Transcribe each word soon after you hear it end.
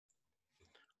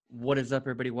What is up,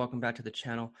 everybody? Welcome back to the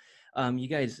channel. You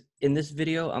guys, in this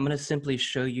video, I'm going to simply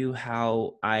show you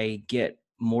how I get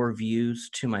more views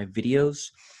to my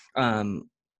videos. Um,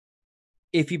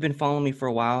 if you've been following me for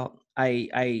a while,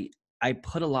 I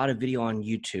put a lot of video on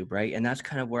YouTube, right? And that's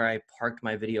kind of where I parked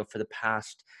my videos for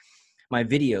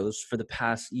the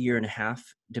past year and a half,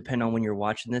 depending on when you're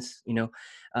watching this.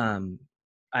 Um,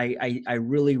 I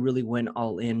really went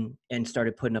all in and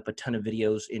started putting up a ton of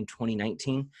videos in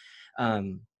 2019.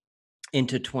 Um,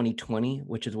 into 2020,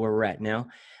 which is where we're at now.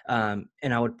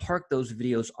 And I would park those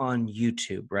videos on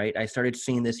YouTube, right? I started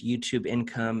seeing this YouTube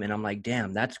income and I'm like,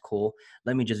 damn, that's cool.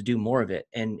 Let me just do more of it.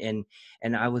 And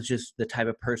I was just the type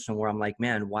of person where I'm like,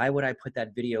 man, why would I put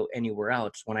that video anywhere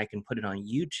else when I can put it on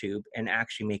YouTube and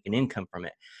actually make an income from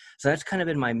it? So that's kind of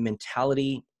been my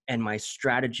mentality and my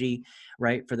strategy,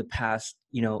 right, for the past,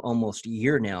 almost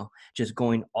year now, just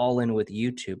going all in with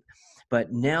YouTube.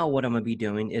 But now what I'm going to be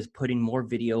doing is putting more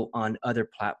video on other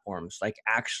platforms, like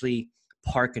actually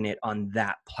parking it on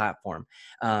that platform,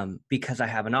 because I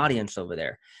have an audience over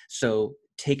there. So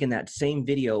taking that same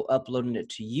video, uploading it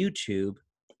to YouTube,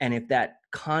 and if that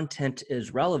content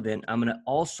is relevant, I'm going to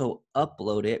also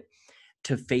upload it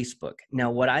to Facebook.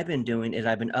 Now, what I've been doing is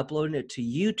I've been uploading it to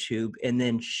YouTube and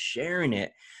then sharing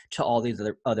it to all these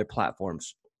other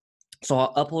platforms. So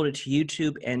I'll upload it to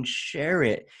YouTube and share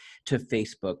it to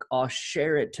Facebook. I'll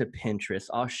share it to Pinterest.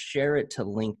 I'll share it to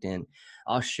LinkedIn.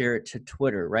 I'll share it to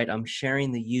Twitter, right? I'm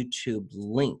sharing the YouTube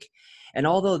link. And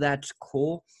although that's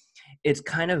cool, it's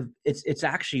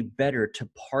actually better to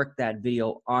park that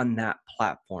video on that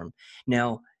platform.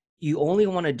 Now, you only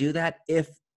want to do that if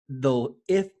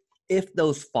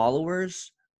those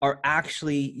followers are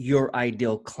actually your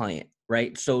ideal client,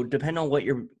 right? So depending on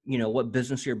what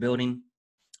business you're building,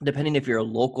 depending if you're a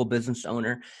local business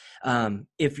owner,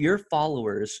 if your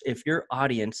followers, if your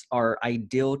audience are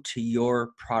ideal to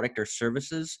your product or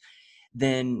services,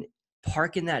 then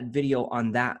parking that video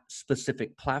on that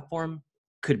specific platform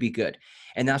could be good.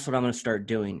 And that's what I'm going to start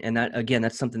doing. And that, again,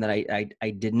 that's something that I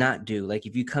did not do. Like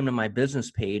if you come to my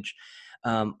business page,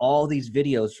 all these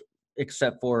videos,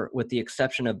 except for with the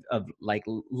exception of like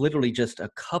literally just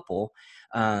a couple,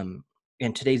 and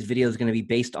today's video is going to be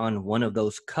based on one of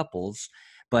those couples,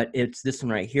 but it's this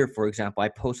one right here. For example, I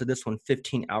posted this one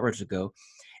 15 hours ago.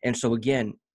 And so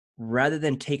again, rather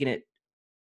than taking it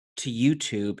to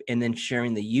YouTube and then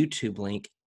sharing the YouTube link,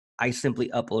 I simply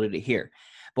uploaded it here.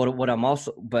 But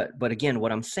again,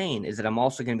 what I'm saying is that I'm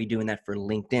also going to be doing that for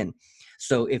LinkedIn.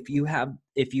 So if you have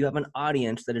an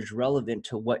audience that is relevant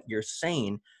to what you're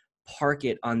saying, park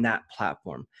it on that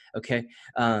platform. Okay.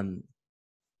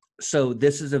 So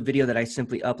this is a video that I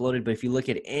simply uploaded, but if you look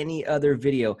at any other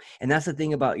video, and that's the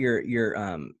thing about your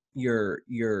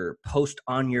post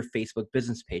on your Facebook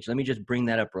business page. Let me just bring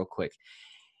that up real quick.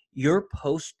 Your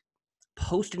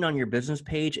posting on your business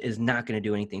page is not going to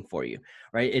do anything for you,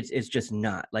 right? It's just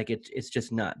not. Like it's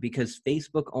just not, because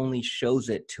Facebook only shows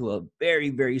it to a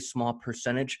very small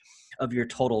percentage of your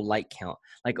total like count.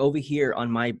 Like over here on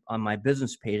my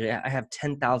business page, I have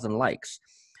 10,000 likes,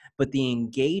 but the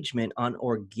engagement on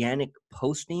organic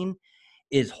posting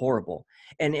is horrible.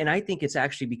 And I think it's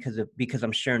actually because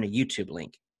I'm sharing a YouTube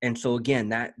link. And so again,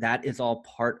 that is all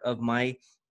part of my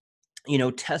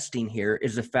testing here,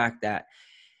 is the fact that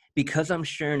because I'm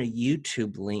sharing a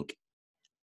YouTube link,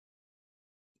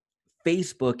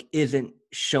 Facebook isn't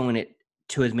showing it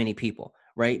to as many people,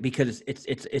 right? Because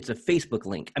it's a Facebook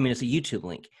link. I mean, it's a YouTube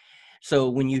link.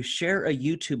 So when you share a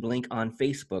YouTube link on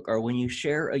Facebook, or when you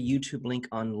share a YouTube link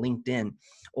on LinkedIn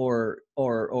or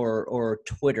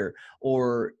Twitter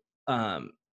or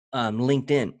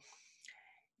LinkedIn,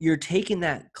 you're taking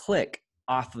that click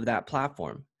off of that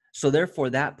platform. So therefore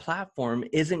that platform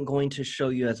isn't going to show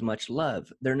you as much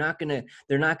love. They're not going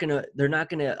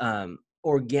to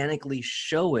organically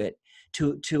show it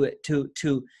to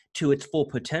its full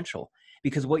potential,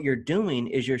 because what you're doing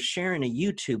is you're sharing a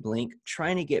YouTube link,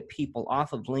 trying to get people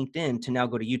off of LinkedIn to now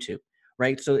go to YouTube,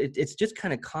 right? So it's just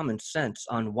kind of common sense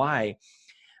on why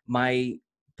my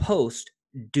posts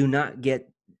do not get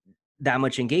that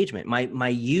much engagement. My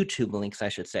YouTube links, I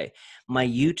should say, my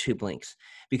YouTube links,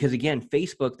 because again,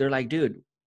 Facebook, they're like, dude,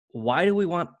 why do we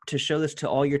want to show this to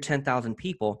all your 10,000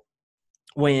 people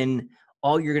when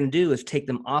all you're going to do is take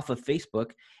them off of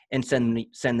Facebook and send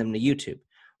them to YouTube,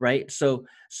 right? So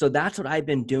that's what I've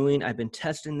been doing. I've been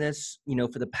testing this,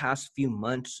 for the past few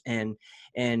months, and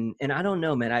I don't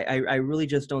know, man. I really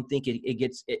just don't think it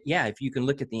gets. Yeah, if you can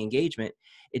look at the engagement,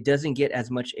 it doesn't get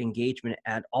as much engagement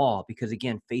at all, because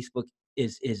again, Facebook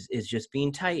is just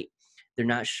being tight. They're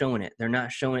not showing it. They're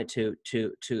not showing it to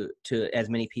as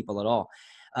many people at all.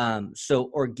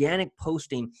 So organic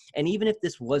posting, and even if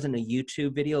this wasn't a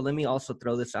YouTube video, let me also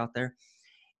throw this out there.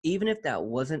 Even if that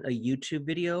wasn't a YouTube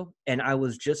video and I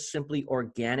was just simply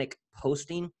organic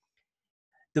posting,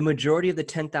 the majority of the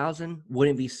 10,000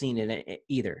 wouldn't be seen in it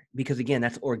either, because again,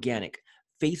 that's organic.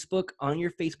 Facebook, on your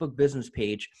Facebook business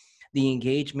page, the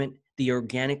engagement, the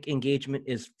organic engagement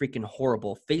is freaking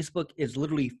horrible. Facebook is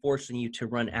literally forcing you to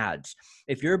run ads.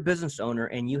 If you're a business owner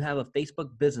and you have a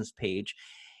Facebook business page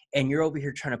and you're over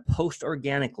here trying to post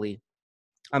organically,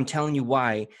 I'm telling you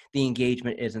why the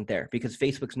engagement isn't there, because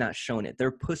Facebook's not showing it.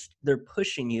 They're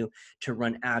pushing you to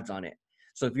run ads on it.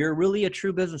 So if you're really a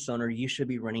true business owner, you should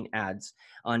be running ads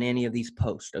on any of these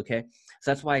posts, okay?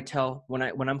 So that's why I tell, when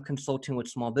I'm consulting with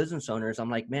small business owners, I'm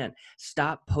like, man,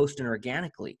 stop posting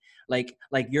organically. Like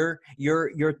your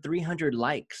 300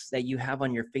 likes that you have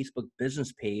on your Facebook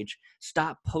business page,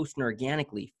 stop posting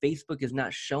organically. Facebook is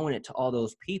not showing it to all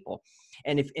those people.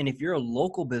 And if you're a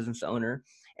local business owner,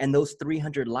 and those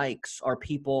 300 likes are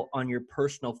people on your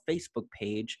personal Facebook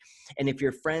page, and if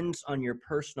your friends on your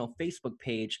personal Facebook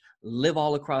page live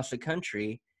all across the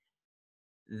country,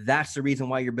 that's the reason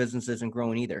why your business isn't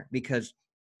growing either. Because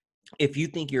if you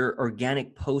think your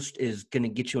organic post is going to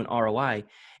get you an ROI,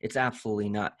 it's absolutely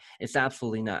not. It's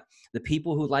absolutely not. The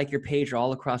people who like your page are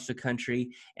all across the country.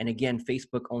 And again,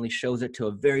 Facebook only shows it to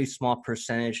a very small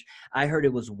percentage. I heard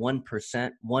it was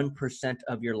 1%. 1%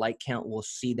 of your like count will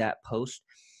see that post.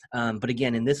 But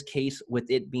again, in this case, with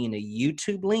it being a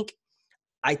YouTube link,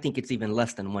 I think it's even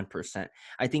less than 1%.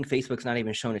 I think Facebook's not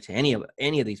even showing it to any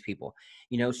of these people.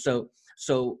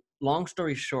 So long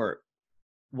story short,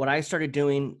 what I started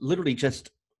doing literally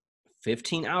just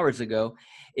 15 hours ago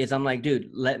is I'm like, dude,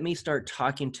 let me start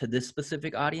talking to this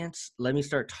specific audience. Let me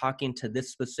start talking to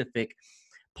this specific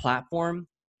platform,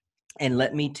 and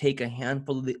let me take a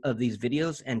handful of these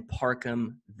videos and park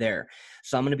them there.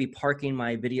 So I'm going to be parking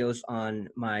my videos on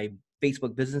my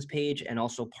Facebook business page and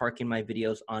also parking my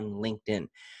videos on LinkedIn.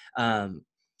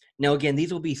 Now, again,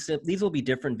 these will be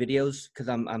different videos because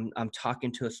I'm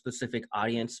talking to a specific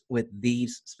audience with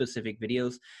these specific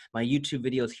videos. My YouTube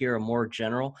videos here are more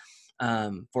general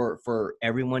for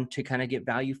everyone to kind of get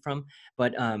value from.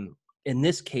 But in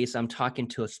this case, I'm talking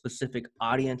to a specific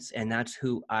audience, and that's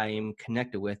who I'm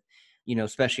connected with,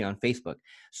 especially on Facebook.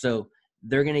 So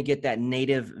they're going to get that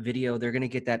native video. They're going to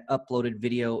get that uploaded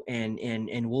video, and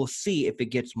we'll see if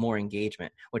it gets more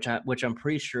engagement, which I'm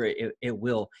pretty sure it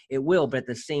will. It will, but at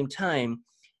the same time,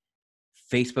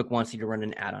 Facebook wants you to run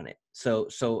an ad on it.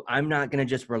 So I'm not going to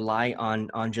just rely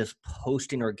on just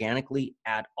posting organically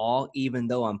at all, even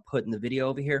though I'm putting the video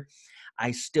over here.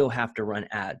 I still have to run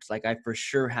ads. Like, I for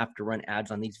sure have to run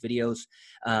ads on these videos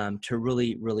to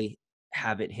really, really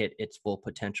have it hit its full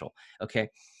potential. Okay.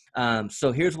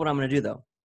 So here's what I'm going to do though.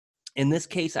 In this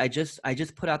case, I just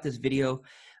put out this video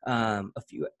a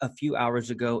few hours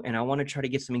ago, and I want to try to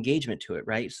get some engagement to it,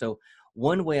 right? So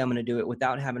one way I'm going to do it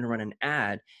without having to run an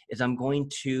ad is I'm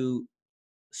going to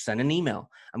send an email.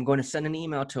 I'm going to send an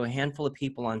email to a handful of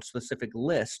people on a specific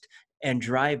list and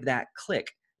drive that click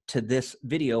to this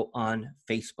video on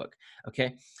Facebook.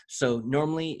 Okay. So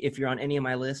normally if you're on any of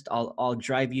my list, I'll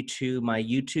drive you to my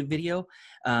YouTube video.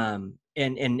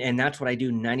 And that's what I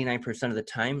do 99% of the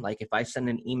time. Like, if I send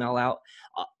an email out,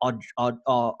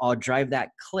 I'll drive that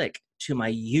click to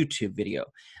my YouTube video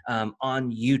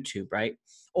on YouTube, right?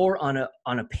 Or on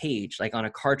a page, like on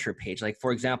a Kartra page. Like,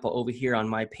 for example, over here on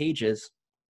my pages,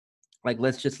 like,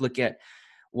 let's just look at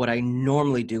what I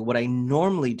normally do. What I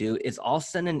normally do is I'll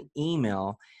send an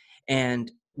email,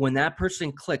 and when that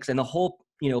person clicks, and the whole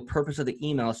purpose of the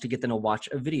email is to get them to watch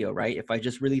a video, right? If I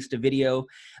just released a video,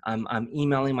 I'm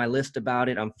emailing my list about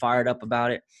it, I'm fired up about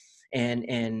it, and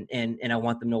I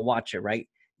want them to watch it, right?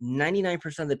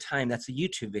 99% of the time, that's a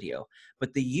YouTube video,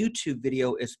 but the YouTube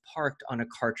video is parked on a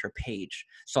Kartra page.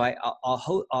 So I'll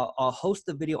host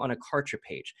the video on a Kartra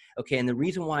page. Okay, and the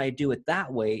reason why I do it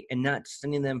that way and not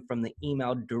sending them from the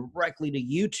email directly to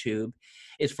YouTube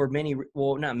is for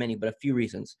not many, but a few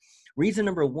reasons. Reason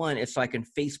number one is so I can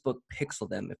Facebook pixel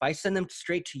them. If I send them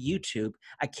straight to YouTube,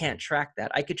 I can't track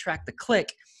that. I could track the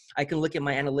click. I can look at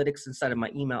my analytics inside of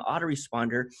my email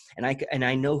autoresponder, and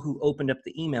I know who opened up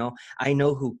the email. I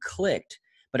know who clicked.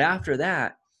 But after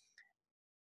that,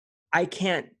 I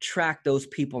can't track those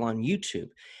people on YouTube.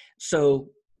 So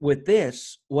with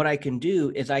this, what I can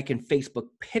do is I can Facebook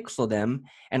pixel them,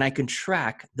 and I can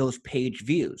track those page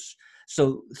views.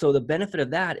 So the benefit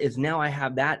of that is now I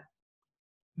have that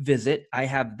visit, I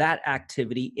have that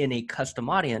activity in a custom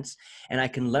audience, and I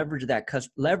can leverage that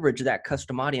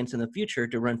custom audience in the future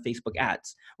to run Facebook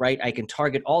ads, right? I can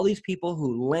target all these people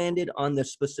who landed on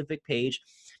this specific page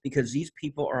because these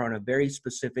people are on a very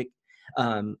specific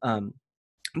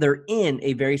they're in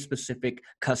a very specific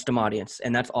custom audience,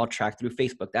 and that's all tracked through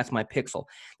Facebook. That's my pixel.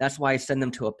 That's why I send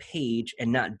them to a page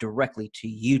and not directly to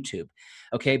YouTube.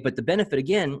 Okay, but the benefit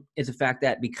again is the fact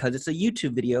that because it's a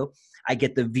YouTube video, I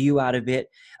get the view out of it.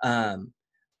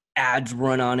 Ads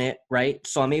run on it, right?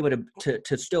 So I'm able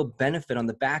to still benefit on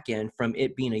the back end from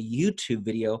it being a YouTube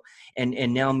video, and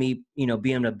now me, being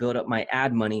able to build up my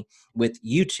ad money with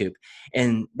YouTube,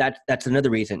 and that's another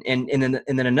reason. And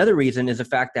then another reason is the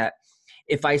fact that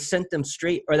if I sent them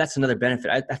straight, or that's another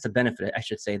benefit. That's a benefit, I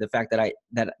should say, the fact that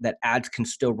that ads can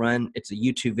still run. It's a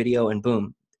YouTube video, and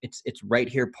boom, it's right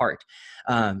here parked.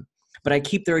 But I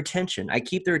keep their attention. I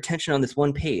keep their attention on this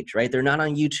one page, right? They're not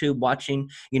on YouTube watching,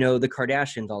 the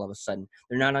Kardashians all of a sudden.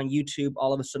 They're not on YouTube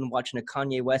all of a sudden watching a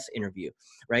Kanye West interview,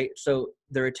 right? So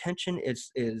their attention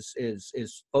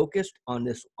is focused on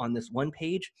this one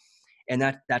page, and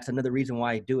that's another reason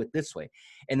why I do it this way.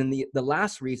 And then the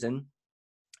last reason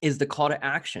is the call to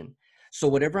action. So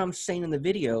whatever I'm saying in the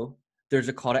video, there's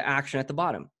a call to action at the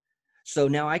bottom. So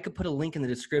now I could put a link in the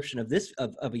description of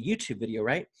a YouTube video,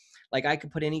 right? Like I could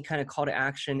put any kind of call to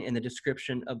action in the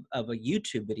description of a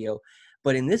YouTube video.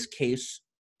 But in this case,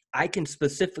 I can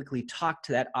specifically talk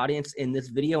to that audience in this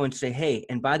video and say, hey,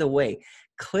 and by the way,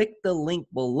 click the link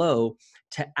below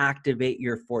to activate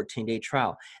your 14-day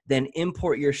trial. Then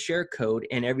import your share code,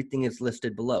 and everything is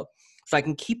listed below. So I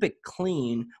can keep it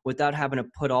clean without having to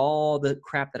put all the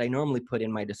crap that I normally put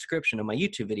in my description of my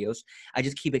YouTube videos. I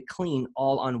just keep it clean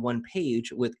all on one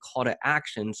page with call to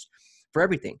actions for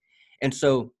everything. And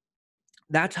so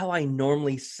that's how I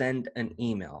normally send an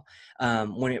email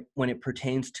when it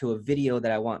pertains to a video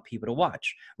that I want people to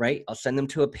watch, right? I'll send them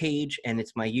to a page, and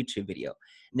it's my YouTube video.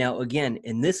 Now, again,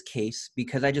 in this case,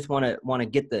 because I just want to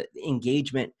get the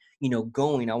engagement,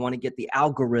 going, I want to get the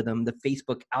algorithm, the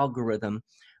Facebook algorithm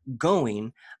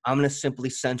going, I'm going to simply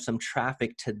send some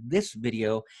traffic to this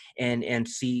video and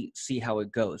see how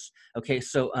it goes. Okay,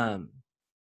 so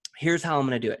here's how I'm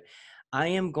going to do it. I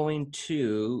am going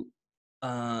to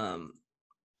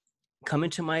come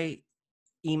into my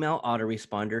email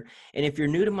autoresponder. And if you're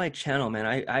new to my channel, man,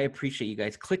 I appreciate you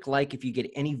guys. Click like if you get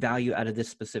any value out of this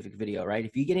specific video, right?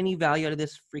 If you get any value out of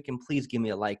this, freaking please give me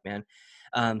a like, man.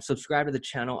 Subscribe to the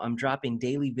channel. I'm dropping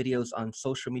daily videos on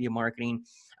social media marketing,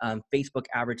 Facebook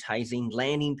advertising,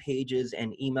 landing pages,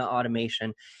 and email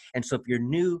automation. And so if you're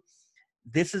new,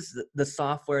 this is the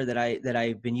software that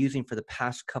I've been using for the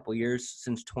past couple years,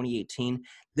 since 2018.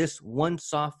 This one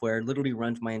software literally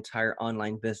runs my entire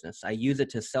online business. I use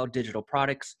it to sell digital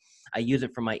products. I use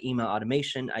it for my email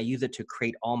automation. I use it to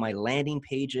create all my landing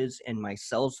pages and my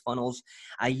sales funnels.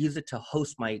 I use it to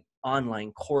host my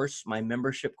online course, my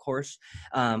membership course.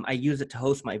 I use it to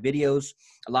host my videos.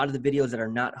 A lot of the videos that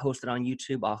are not hosted on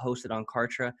YouTube, I'll host it on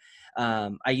Kartra.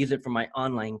 I use it for my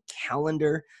online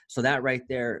calendar. So that right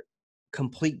there,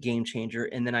 complete game changer.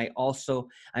 And then I'm also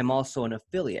an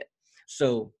affiliate.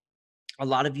 So a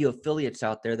lot of you affiliates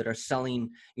out there that are selling,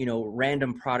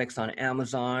 random products on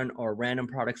Amazon or random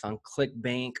products on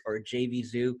ClickBank or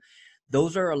JVZoo,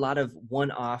 those are a lot of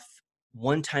one-off,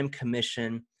 one-time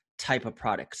commission type of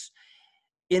products.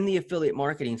 In the affiliate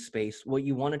marketing space, what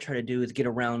you want to try to do is get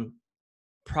around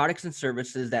products and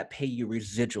services that pay you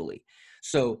residually.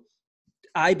 So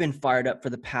I've been fired up for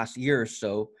the past year or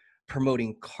so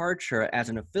promoting Kartra as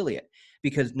an affiliate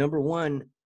because, number one,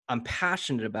 I'm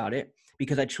passionate about it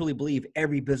because I truly believe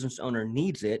every business owner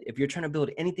needs it. If you're trying to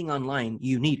build anything online,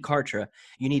 you need Kartra.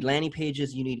 You need landing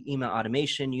pages, you need email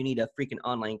automation, you need a freaking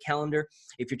online calendar.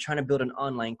 If you're trying to build an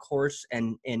online course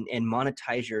and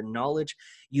monetize your knowledge,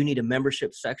 you need a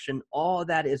membership section. All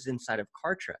that is inside of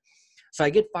Kartra. So I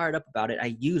get fired up about it.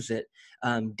 I use it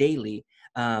daily.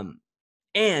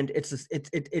 And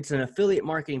it's an affiliate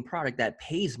marketing product that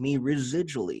pays me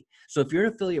residually. So if you're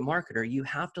an affiliate marketer, you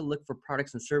have to look for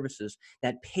products and services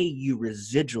that pay you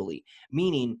residually,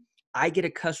 meaning I get a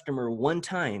customer one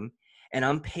time and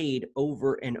I'm paid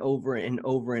over and over and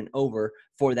over and over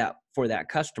for that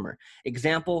customer.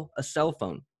 Example, a cell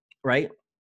phone, right?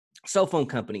 Cell phone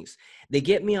companies, they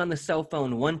get me on the cell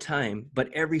phone one time, but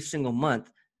every single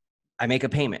month I make a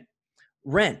payment.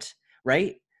 Rent,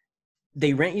 right?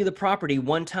 They rent you the property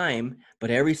one time,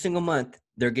 but every single month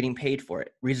they're getting paid for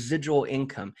it. Residual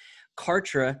income.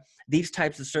 Kartra, these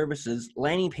types of services,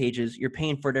 landing pages, you're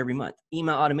paying for it every month.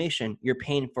 Email automation, you're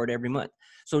paying for it every month.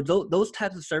 So those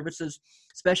types of services,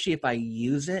 especially if I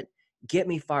use it, get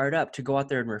me fired up to go out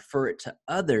there and refer it to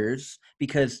others,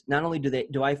 because not only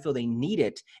do I feel they need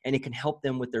it and it can help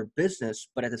them with their business,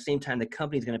 but at the same time, the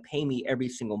company is going to pay me every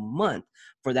single month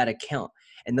for that account.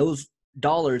 And those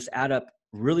dollars add up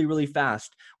really, really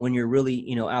fast when you're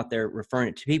really, out there referring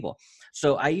it to people.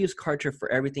 So I use Kartra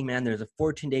for everything, man. There's a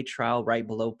 14-day trial right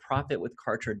below,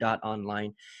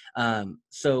 profitwithkartra.online.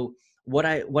 So what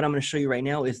I'm going to show you right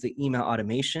now is the email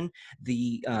automation,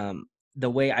 the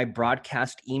way I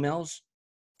broadcast emails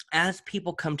as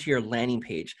people come to your landing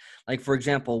page. Like, for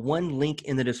example, one link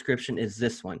in the description is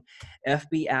this one,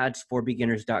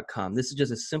 fbadsforbeginners.com. This is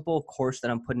just a simple course that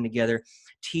I'm putting together,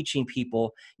 teaching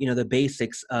people, the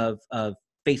basics of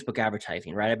Facebook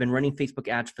advertising, right? I've been running Facebook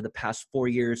ads for the past 4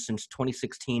 years, since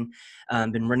 2016.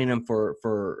 Been running them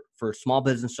for small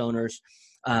business owners.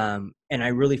 And I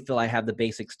really feel I have the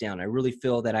basics down. I really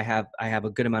feel that I have a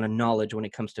good amount of knowledge when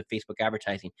it comes to Facebook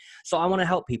advertising. So I want to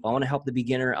help people. I want to help the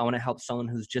beginner. I want to help someone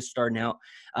who's just starting out,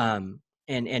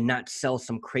 and not sell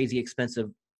some crazy expensive,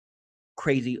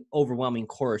 crazy overwhelming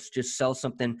course. Just sell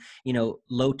something,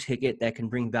 low ticket that can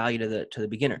bring value to the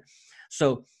beginner.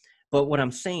 So, but what I'm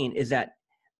saying is that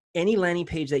any landing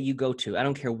page that you go to, I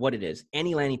don't care what it is,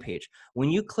 any landing page,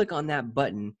 when you click on that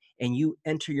button and you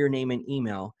enter your name and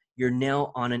email, you're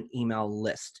now on an email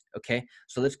list. Okay.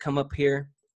 So let's come up here.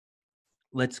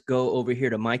 Let's go over here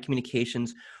to My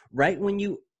Communications. Right when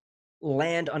you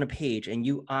land on a page and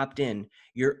you opt in,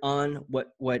 you're on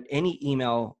what any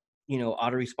email,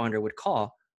 autoresponder would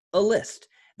call a list.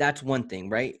 That's one thing,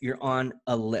 right? You're on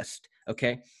a list.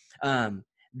 Okay.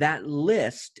 That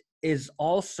list is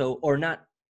also, or not,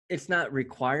 it's not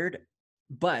required,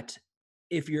 but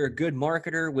if you're a good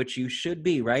marketer, which you should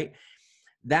be, right?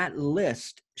 That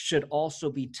list should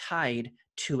also be tied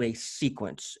to a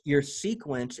sequence. Your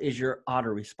sequence is your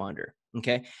autoresponder.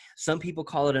 Okay. Some people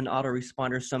call it an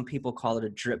autoresponder. Some people call it a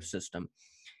drip system.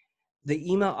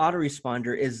 The email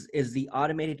autoresponder is the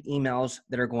automated emails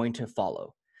that are going to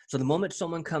follow. So the moment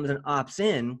someone comes and opts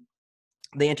in,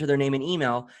 they enter their name and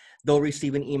email, they'll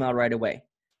receive an email right away.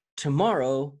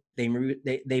 Tomorrow, they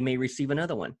may receive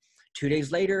another one. 2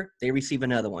 days later, they receive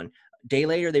another one. Day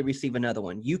later, they receive another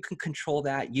one. You can control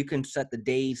that. You can set the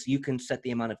days. You can set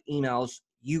the amount of emails.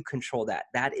 You control that.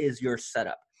 That is your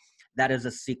setup. That is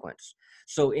a sequence.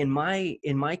 So in my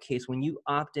case, when you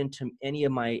opt into any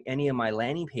of my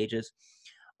landing pages,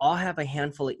 I'll have a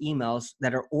handful of emails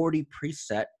that are already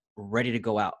preset, ready to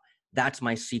go out. That's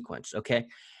my sequence. Okay.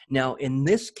 Now, in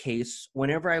this case,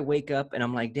 whenever I wake up and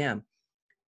I'm like, damn,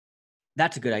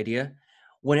 that's a good idea.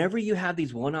 Whenever you have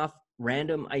these one-off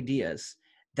random ideas,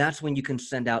 that's when you can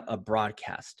send out a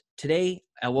broadcast. Today,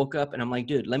 I woke up and I'm like,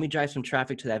 dude, let me drive some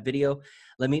traffic to that video.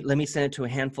 Let me send it to a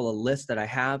handful of lists that I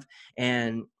have,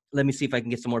 and let me see if I can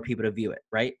get some more people to view it,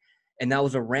 right? And that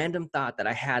was a random thought that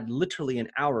I had literally an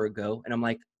hour ago. And I'm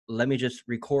like, let me just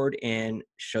record and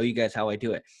show you guys how I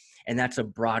do it. And that's a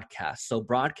broadcast. So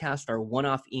broadcasts are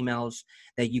one-off emails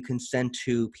that you can send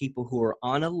to people who are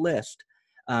on a list.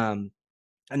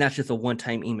 And that's just a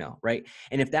one-time email, right?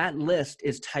 And if that list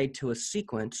is tied to a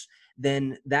sequence,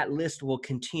 then that list will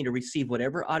continue to receive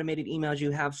whatever automated emails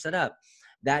you have set up.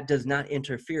 That does not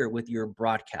interfere with your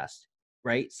broadcast,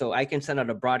 right? So I can send out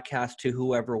a broadcast to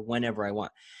whoever, whenever I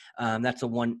want. That's a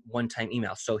one-time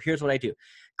email. So here's what I do.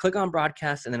 Click on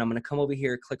broadcast, and then I'm going to come over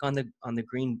here, click on the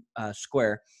green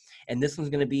square. And this one's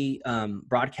going to be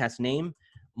broadcast name,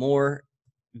 more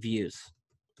views.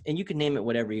 And you can name it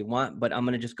whatever you want, but I'm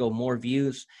going to just go more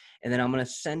views, and then I'm going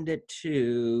to send it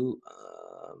to,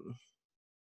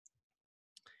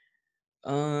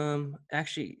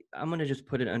 actually, I'm going to just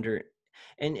put it under,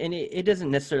 and it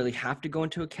doesn't necessarily have to go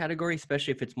into a category,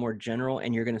 especially if it's more general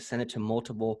and you're going to send it to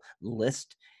multiple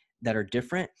lists that are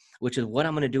different, which is what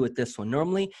I'm going to do with this one.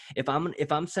 Normally, if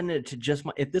I'm sending it to just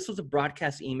if this was a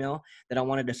broadcast email that I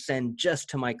wanted to send just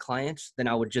to my clients, then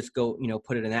I would just go,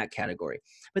 put it in that category.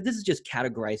 But this is just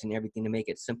categorizing everything to make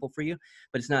it simple for you,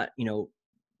 but it's not,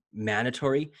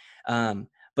 mandatory.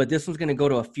 But this one's going to go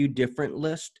to a few different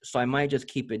lists. So I might just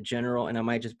keep it general, and I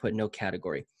might just put no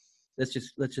category. Let's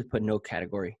just put no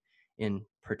category in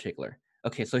particular.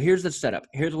 Okay. So here's the setup.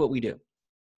 Here's what we do.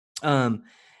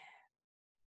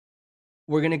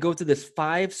 We're going to go through this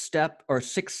 5-step or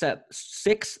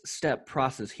 6-step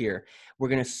process here. We're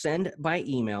going to send by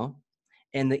email,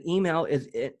 and the email is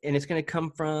it, and it's going to come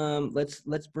from, let's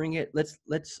bring it, let's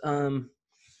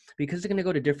because it's going to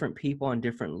go to different people on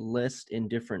different lists in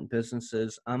different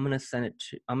businesses. I'll just send it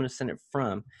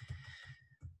from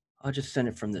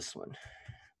this one,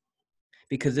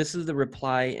 because this is the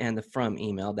reply and the from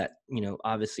email that,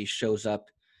 obviously shows up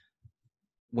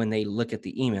when they look at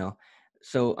the email.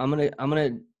 So I'll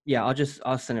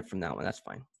send it from that one. That's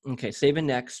fine. Okay. Save and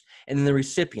next. And then the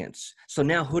recipients. So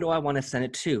now who do I want to send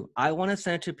it to? I want to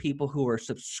send it to people who are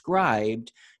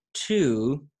subscribed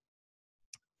to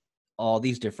all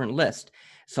these different lists.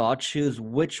 So I'll choose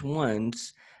which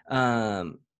ones.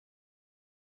 I'll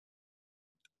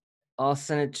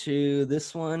send it to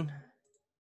this one.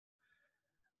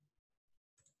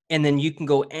 And then you can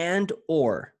go and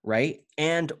or, right?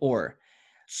 And or.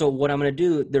 So what I'm going to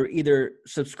do, they're either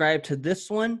subscribed to this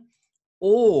one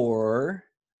or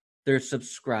they're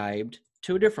subscribed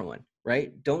to a different one,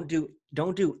 right? Don't do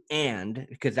and,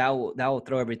 because that will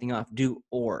throw everything off. Do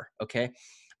or, okay?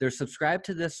 They're subscribed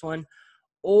to this one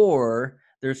or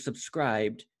they're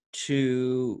subscribed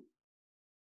to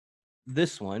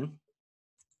this one,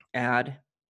 add,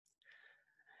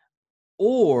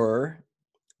 or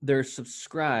they're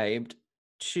subscribed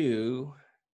to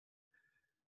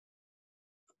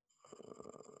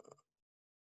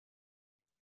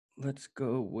let's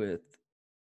go with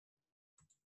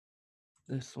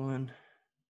this one.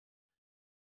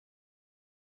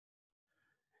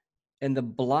 And the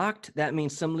blocked, that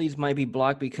means some of these might be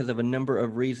blocked because of a number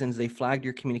of reasons. They flagged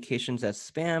your communications as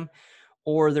spam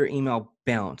or their email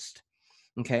bounced.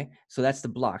 Okay, so that's the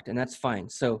blocked, and that's fine.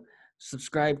 So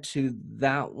subscribe to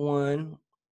that one.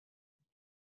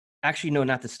 Actually, no,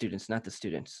 not the students, not the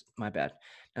students. My bad,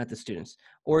 not the students.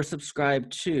 Or subscribe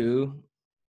to,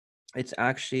 it's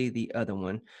actually the other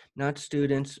one, not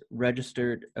students,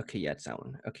 registered. Okay, yeah, it's that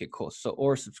one. Okay, cool. So,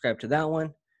 or subscribe to that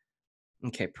one.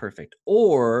 Okay, perfect.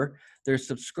 Or they're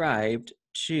subscribed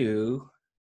to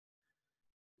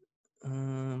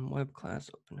web class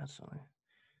open. That's all.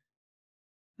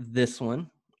 This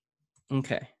one.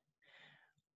 Okay.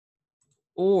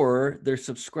 Or they're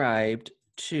subscribed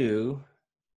to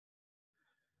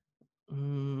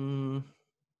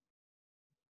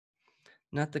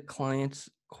not the clients,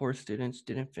 core students,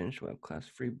 didn't finish web class,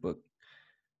 free book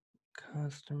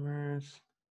customers.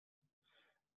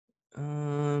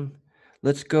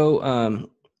 Let's go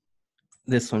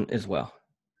this one as well.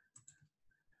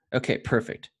 Okay,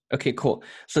 perfect. Okay, cool.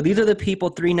 So these are the people,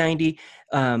 390.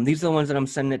 These are the ones that I'm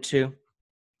sending it to,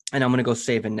 and I'm gonna go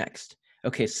save and next.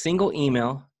 Okay, single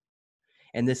email,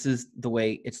 and this is the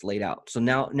way it's laid out. So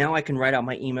now I can write out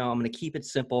my email. I'm gonna keep it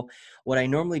simple. What I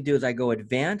normally do is I go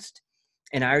advanced,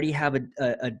 and I already have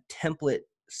a template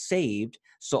saved.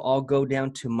 So I'll go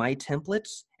down to my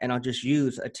templates, and I'll just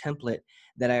use a template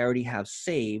that I already have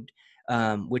saved,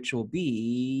 which will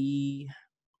be,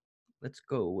 let's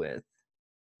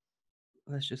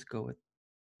just go with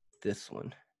this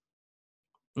one.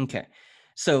 Okay.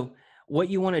 So what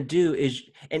you want to do is,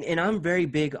 and I'm very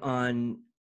big on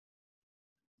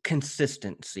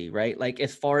consistency, right? Like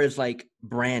as far as like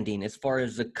branding, as far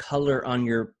as the color on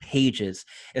your pages,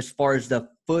 as far as the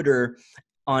footer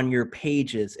on your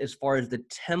pages, as far as the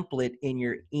template in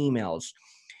your emails,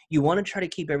 you want to try to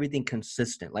keep everything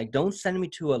consistent. Like don't send me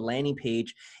to a landing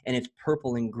page and it's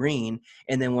purple and green,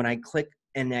 and then when I click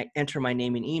and I enter my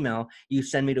name and email, you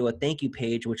send me to a thank you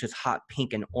page which is hot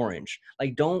pink and orange.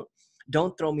 Like don't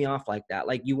throw me off like that.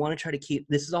 Like you want to try to keep,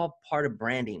 this is all part of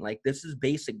branding. Like this is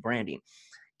basic branding.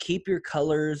 Keep your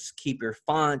colors, keep your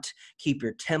font, keep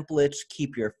your templates,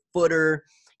 keep your footer,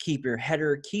 keep your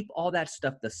header, keep all that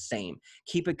stuff the same.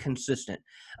 Keep it consistent.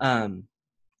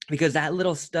 Because that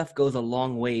little stuff goes a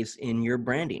long ways in your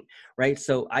branding, right?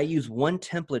 So I use one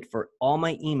template for all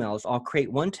my emails. I'll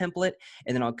create one template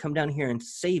and then I'll come down here and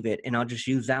save it, and I'll just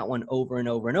use that one over and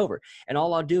over and over. And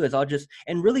all I'll do is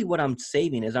and really what I'm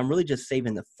saving is I'm really just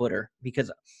saving the footer,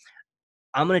 because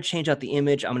I'm going to change out the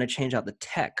image, I'm going to change out the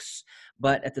text,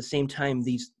 but at the same time,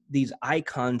 these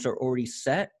icons are already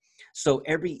set. So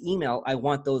every email, I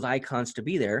want those icons to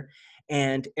be there,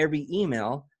 and every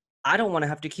email, I don't want to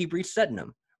have to keep resetting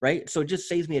them, right? So it just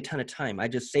saves me a ton of time. I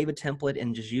just save a template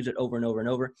and just use it over and over and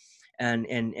over, and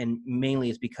mainly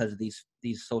it's because of these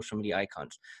social media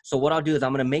icons. So what I'll do is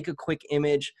I'm going to make a quick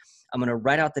image, I'm going to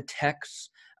write out the text,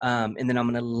 and then I'm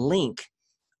going to link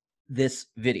this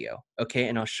video, okay?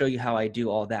 And I'll show you how I do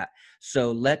all that.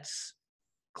 So let's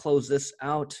close this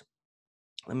out.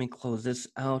 Let me close this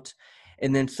out.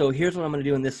 And then, so here's what I'm gonna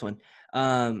do in this one.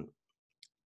 And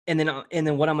then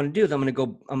what I'm gonna do is I'm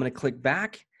gonna click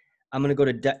back. I'm gonna go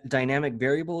to dynamic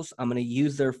variables. I'm gonna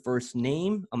use their first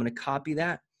name. I'm gonna copy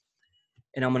that.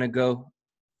 And I'm gonna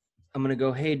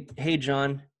go, hey,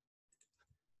 John,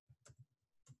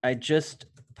 I just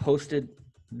posted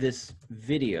this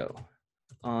video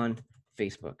on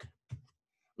Facebook.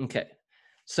 Okay,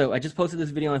 so I just posted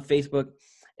this video on Facebook,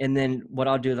 and then what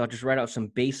I'll do is I'll just write out some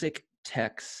basic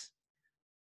text.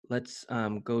 Let's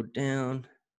go down.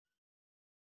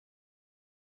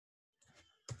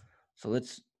 So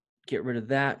let's get rid of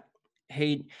that.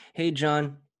 Hey,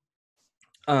 John,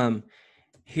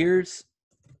 here's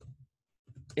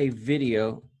a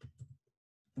video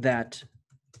that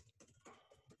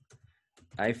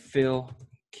I feel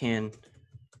can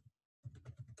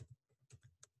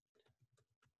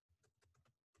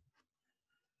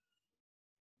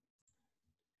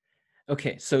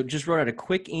Okay, so just wrote out a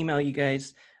quick email, you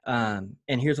guys. And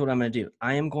here's what I'm going to do.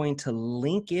 I am going to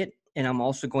link it, and I'm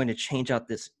also going to change out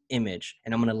this image,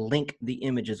 and I'm going to link the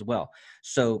image as well.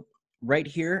 So right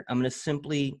here, I'm going to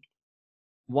simply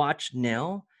watch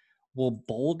now. We'll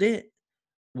bold it.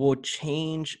 We'll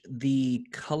change the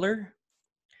color.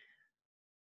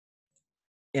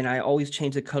 And I always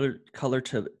change the color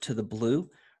to the blue,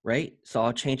 right? So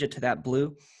I'll change it to that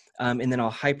blue, and then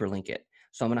I'll hyperlink it.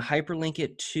 So I'm going to hyperlink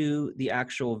it to the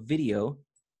actual video,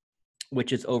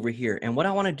 which is over here. And what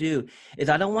I want to do is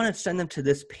I don't want to send them to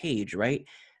this page, right?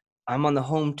 I'm on the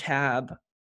home tab.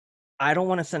 I don't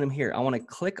want to send them here. I want to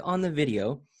click on the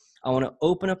video. I want to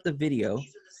open up the video.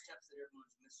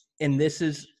 And this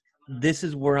is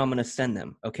where I'm going to send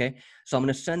them. Okay. So I'm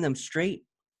going to send them straight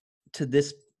to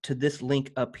this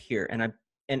link up here. And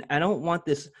I don't want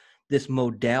this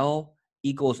model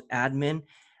equals admin.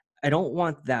 I don't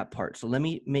want that part. So let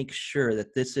me make sure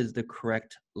that this is the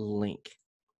correct link.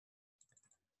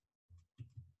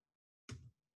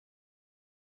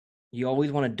 You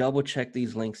always want to double check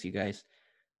these links, you guys.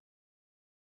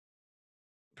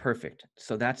 Perfect.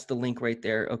 So that's the link right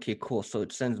there. Okay, cool. So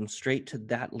it sends them straight to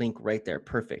that link right there.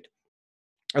 Perfect.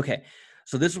 Okay,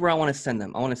 so this is where I want to send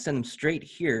them. I want to send them straight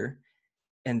here,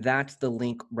 and that's the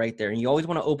link right there. And you always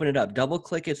want to open it up. Double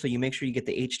click it so you make sure you get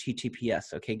the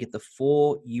HTTPS. Okay, get the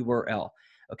full URL.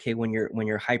 Okay, when you're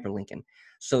hyperlinking.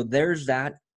 So there's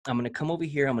that. I'm going to come over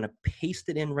here. I'm going to paste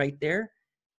it in right there,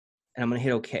 and I'm going to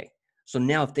hit OK. So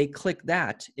now if they click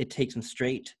that, it takes them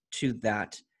straight to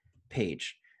that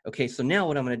page. Okay, so now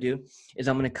what I'm going to do is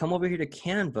I'm going to come over here to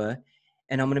Canva,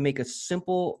 and I'm going to make a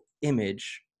simple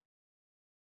image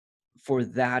for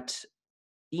that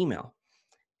email.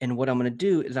 And what I'm going to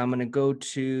do is I'm going to go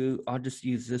to, I'll just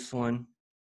use this one.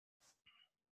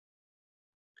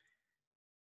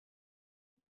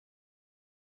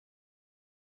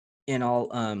 And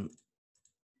what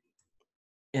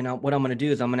I'm going to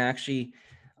do is I'm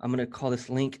going to call this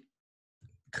link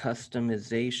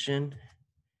customization.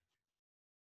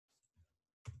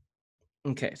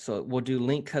 Okay, so we'll do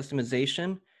link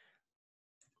customization.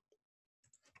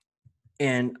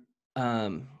 And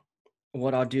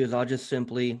what I'll do is I'll just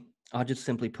simply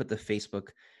put the Facebook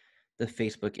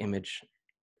image.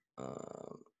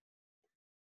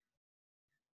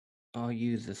 I'll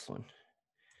use this one.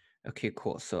 Okay,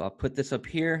 cool. So I'll put this up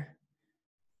here.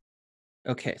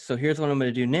 Okay, so here's what I'm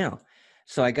going to do now.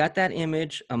 So I got that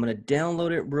image. I'm going to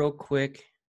download it real quick.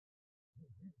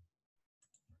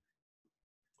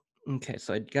 Okay,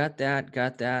 so I got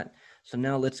that. So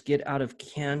now let's get out of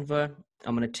Canva.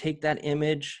 I'm going to take that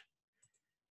image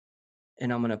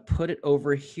and I'm going to put it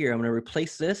over here. I'm going to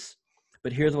replace this,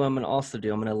 but here's what I'm going to also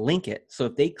do. I'm going to link it. So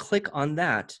if they click on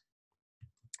that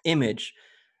image,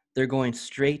 they're going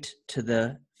straight to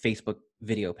the Facebook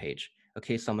video page.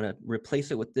 Okay, so I'm going to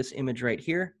replace it with this image right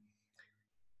here.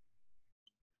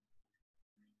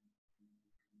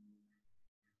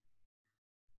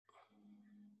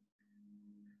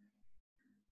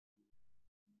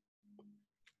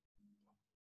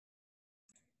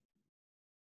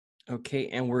 Okay,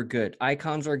 and we're good.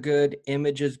 Icons are good.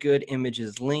 Image is good. Image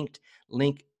is linked.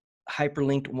 Link,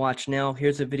 hyperlinked. Watch now.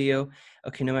 Here's a video.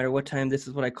 Okay, no matter what time, this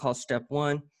is what I call step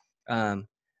one.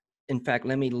 In fact,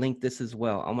 let me link this as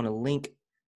well. I'm going to link.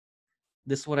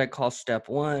 This is what I call step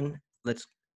one. Let's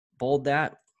bold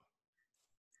that.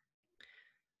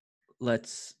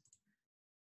 Let's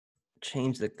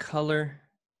change the color.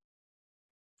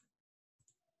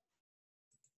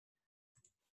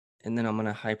 And then I'm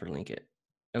going to hyperlink it.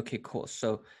 Okay, cool.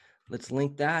 So let's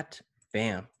link that.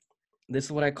 Bam. This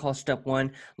is what I call step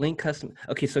one, link custom.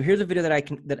 Okay, so here's a video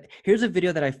here's a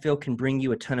video that I feel can bring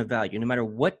you a ton of value, no matter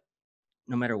what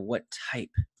type.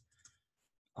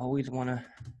 Always want to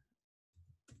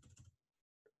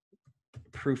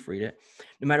proofread it.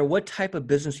 No matter what type of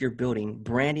business you're building,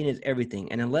 branding is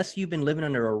everything. And unless you've been living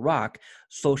under a rock,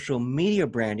 social media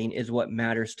branding is what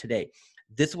matters today.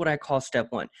 This is what I call step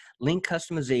one. Link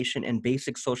customization and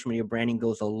basic social media branding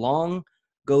goes a long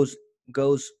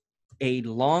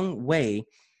way,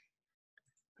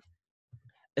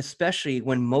 especially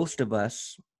when most of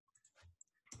us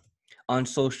on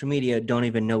social media don't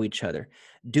even know each other.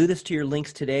 Do this to your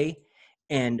links today,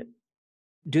 and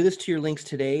do this to your links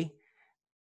today.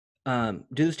 Do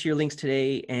this to your links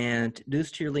today, and do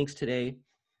this to your links today.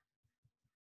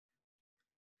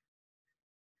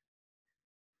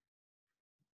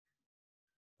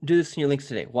 Do this in your links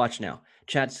today. Watch now.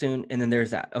 Chat soon, and then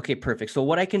there's that. Okay, perfect. So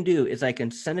what I can do is I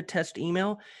can send a test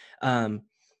email.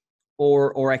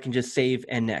 or I can just save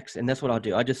and next. And that's what I'll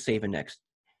do. I'll just save and next.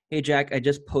 Hey, Jack, I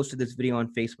just posted this video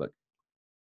on Facebook.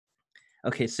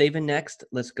 Okay, save and next.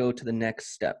 Let's go to the next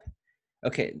step.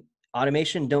 Okay,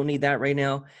 automation, don't need that right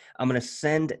now. I'm going to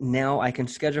send now. I can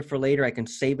schedule for later. I can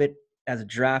save it as a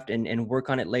draft and work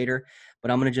on it later,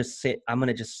 but I'm going to just say, I'm going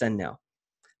to just send now.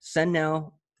 Send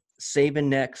now, save and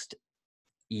next.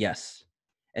 Yes.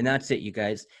 And that's it, you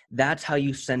guys. That's how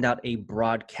you send out a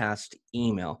broadcast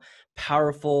email.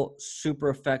 Powerful, super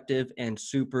effective, and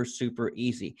super, super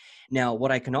easy. Now,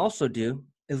 what I can also do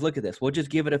is look at this. We'll just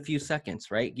give it a few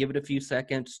seconds, right? Give it a few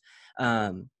seconds.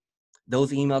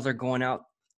 Those emails are going out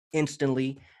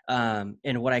instantly.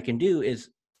 And what I can do is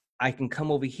I can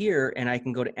come over here and I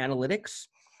can go to analytics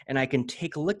and I can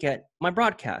take a look at my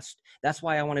broadcast. That's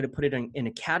why I wanted to put it in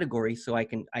a category so I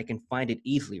can find it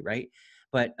easily, right?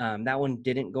 But that one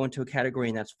didn't go into a category,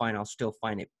 and that's fine. I'll still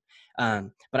find it.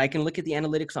 But I can look at the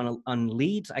analytics on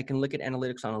leads. I can look at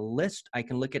analytics on a list. I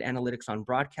can look at analytics on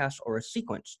broadcast or a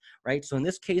sequence, right? So in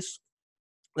this case,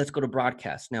 let's go to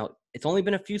broadcast. Now, it's only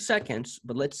been a few seconds,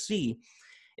 but let's see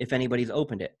if anybody's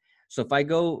opened it. So if I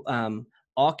go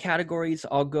all categories,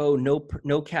 I'll go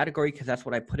no category because that's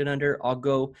what I put it under. I'll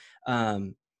go,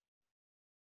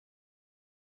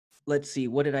 let's see,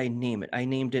 what did I name it? I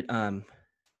named it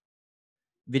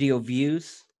video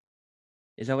views.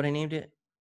 Is that what I named it?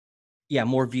 Yeah,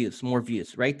 more views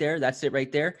right there. That's it right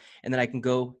there. And then I can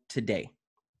go today.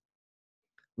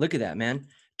 Look at that, man.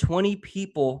 20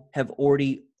 people have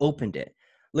already opened it.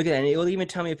 Look at that. And it'll even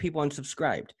tell me if people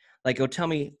unsubscribed. Like it'll tell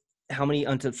me how many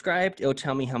unsubscribed. It'll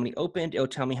tell me how many opened. It'll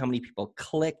tell me how many people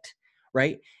clicked,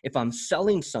 right? If I'm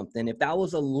selling something, if that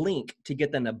was a link to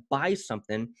get them to buy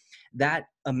something, that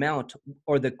amount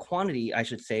or the quantity, I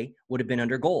should say, would have been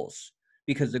under goals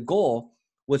because the goal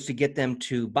was to get them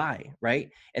to buy, right?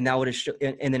 And that would have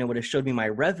and then it would have showed me my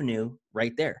revenue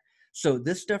right there. So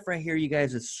this stuff right here, you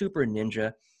guys, is super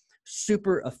ninja,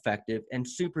 super effective, and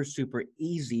super, super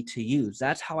easy to use.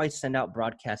 That's how I send out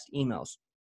broadcast emails.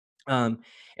 And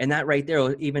that right there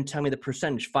will even tell me the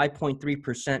percentage,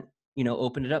 5.3%,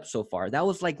 opened it up so far. That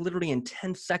was like literally in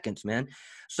 10 seconds, man.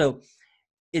 So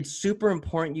it's super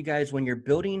important, you guys, when you're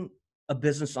building a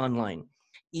business online.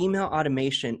 Email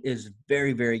automation is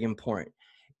very, very important.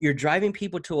 You're driving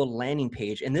people to a landing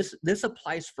page, and this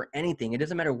applies for anything. It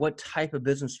doesn't matter what type of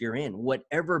business you're in,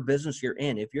 whatever business you're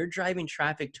in. If you're driving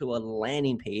traffic to a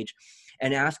landing page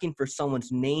and asking for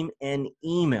someone's name and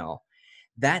email,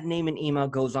 that name and email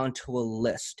goes on to a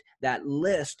list. That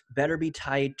list better be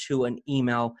tied to an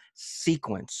email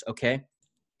sequence, okay?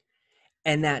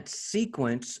 And that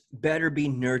sequence better be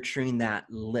nurturing that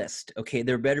list, okay?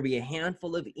 There better be a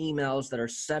handful of emails that are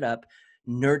set up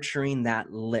nurturing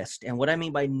that list. And what I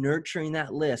mean by nurturing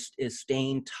that list is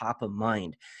staying top of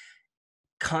mind.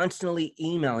 Constantly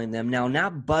emailing them now,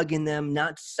 not bugging them,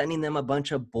 not sending them a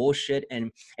bunch of bullshit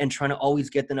and trying to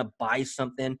always get them to buy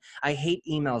something. I hate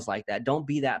emails like that. Don't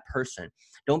be that person.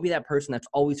 Don't be that person that's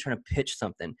always trying to pitch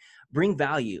something. Bring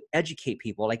value, educate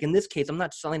people. Like in this case, I'm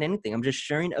not selling anything. I'm just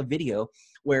sharing a video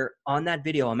where on that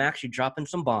video, I'm actually dropping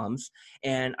some bombs,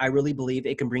 and I really believe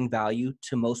it can bring value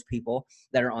to most people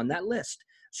that are on that list.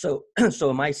 So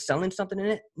am I selling something in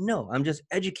it? No, I'm just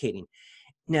educating.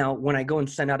 Now, when I go and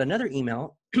send out another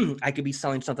email, I could be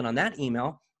selling something on that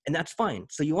email, and that's fine.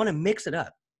 So you want to mix it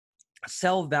up.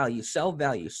 Sell value, sell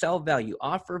value, sell value,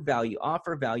 offer value,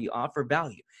 offer value, offer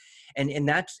value. And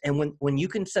when you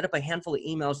can set up a handful of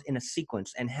emails in a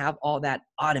sequence and have all that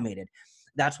automated,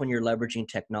 that's when you're leveraging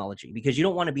technology, because you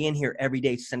don't want to be in here every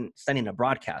day sending a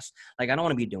broadcast. Like, I don't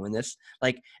want to be doing this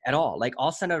like at all. Like,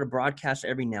 I'll send out a broadcast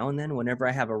every now and then whenever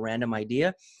I have a random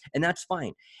idea, and that's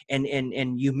fine.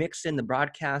 And you mix in the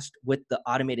broadcast with the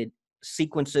automated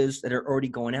sequences that are already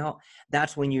going out.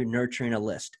 That's when you're nurturing a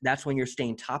list. That's when you're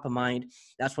staying top of mind.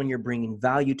 That's when you're bringing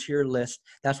value to your list.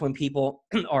 That's when people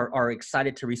are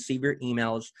excited to receive your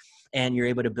emails, and you're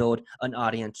able to build an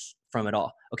audience from it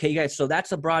all. Okay, you guys, so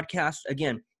that's a broadcast.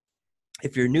 Again,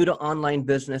 if you're new to online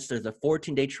business, there's a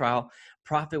 14-day trial,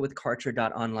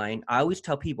 profitwithkarcher.online. I always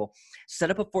tell people, set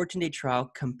up a 14-day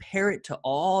trial, compare it to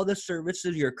all the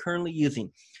services you're currently using,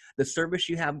 the service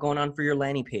you have going on for your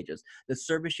landing pages, the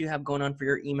service you have going on for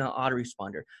your email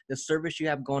autoresponder, the service you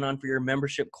have going on for your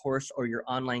membership course or your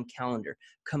online calendar.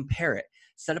 Compare it.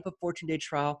 Set up a 14-day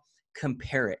trial,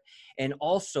 compare it. And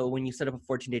also, when you set up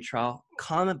a 14-day trial,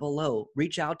 comment below,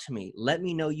 reach out to me, let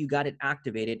me know you got it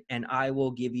activated, and I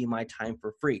will give you my time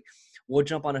for free. We'll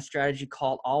jump on a strategy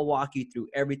call. I'll walk you through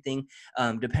everything,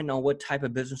 depending on what type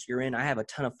of business you're in. I have a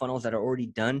ton of funnels that are already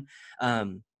done.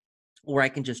 where I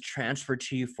can just transfer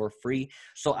to you for free.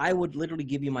 So I would literally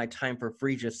give you my time for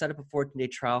free. Just set up a 14-day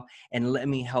trial and let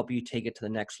me help you take it to the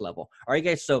next level. All right,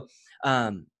 guys. So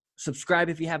subscribe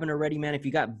if you haven't already, man. If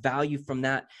you got value from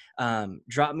that,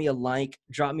 drop me a like,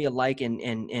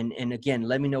 and again,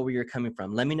 let me know where you're coming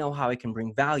from. Let me know how I can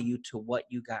bring value to what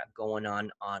you got going on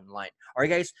online. All right,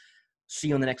 guys. See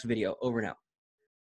you in the next video. Over and out.